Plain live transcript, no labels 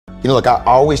You know, look, I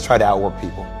always try to outwork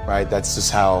people, right? That's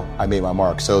just how I made my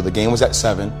mark. So the game was at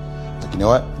 7. Like, you know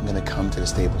what? I'm gonna come to the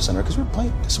Staples Center because we're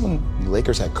playing. This is when the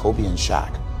Lakers had Kobe and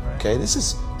Shaq. Okay, this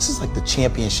is like the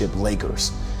championship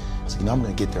Lakers. I was like, you know, I'm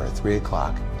gonna get there at 3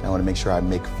 o'clock, and I want to make sure I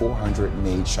make 400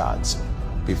 made shots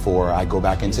before I go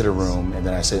back into the room, and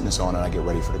then I sit in the sauna and I get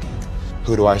ready for the game.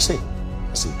 Who do I see?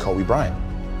 I see Kobe Bryant,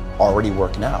 already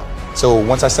working out. So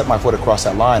once I set my foot across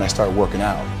that line, I started working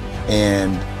out,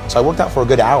 and so I worked out for a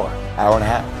good hour and a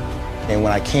half. And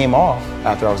when I came off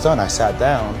after I was done, I sat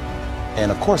down,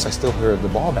 and of course I still heard the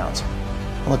ball bouncing.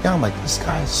 I look down, I'm like, this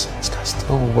guy's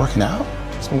still working out?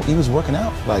 So he was working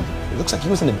out. Like, it looks like he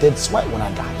was in a dead sweat when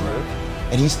I got here,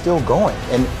 and he's still going.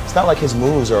 And it's not like his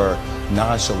moves are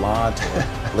nonchalant,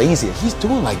 lazy. He's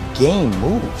doing like game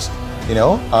moves, you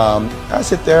know? I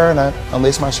sit there and I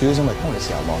unlace my shoes. I'm like, I want to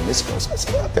see how long this goes. So I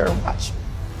sit out there and watch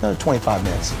another 25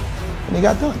 minutes. And he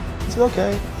got done. I said,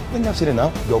 okay, I think I've seen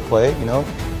enough. Go play, you know,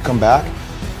 come back,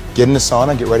 get in the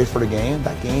sauna, get ready for the game.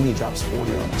 That game, he drops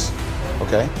 40 on us,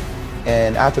 okay?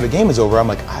 And after the game is over, I'm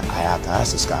like, I have to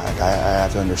ask this guy. Like, I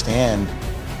have to understand,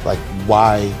 like,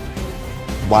 why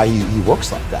he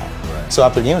works like that. Right. So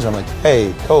after the game is over, I'm like,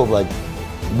 hey, Cove, like,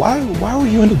 why were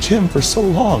you in the gym for so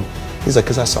long? He's like,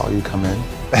 because I saw you come in.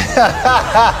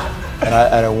 and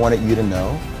I wanted you to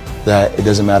know that it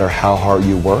doesn't matter how hard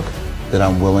you work, that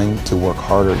I'm willing to work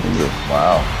harder than you.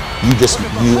 Wow.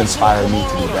 You inspire me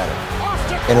to be better.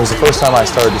 And it was the first time I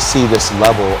started to see this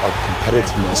level of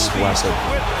competitiveness where I said,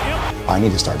 I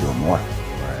need to start doing more.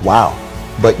 Right. Wow.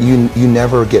 But you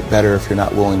never get better if you're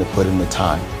not willing to put in the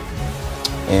time.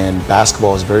 And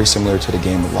basketball is very similar to the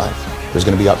game of life. There's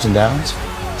going to be ups and downs.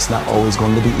 It's not always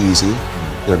going to be easy.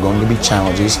 There are going to be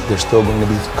challenges. There's still going to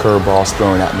be curveballs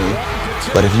thrown at me.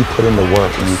 But if you put in the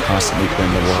work and you constantly put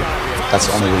in the work, that's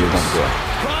the only way you're going to grow.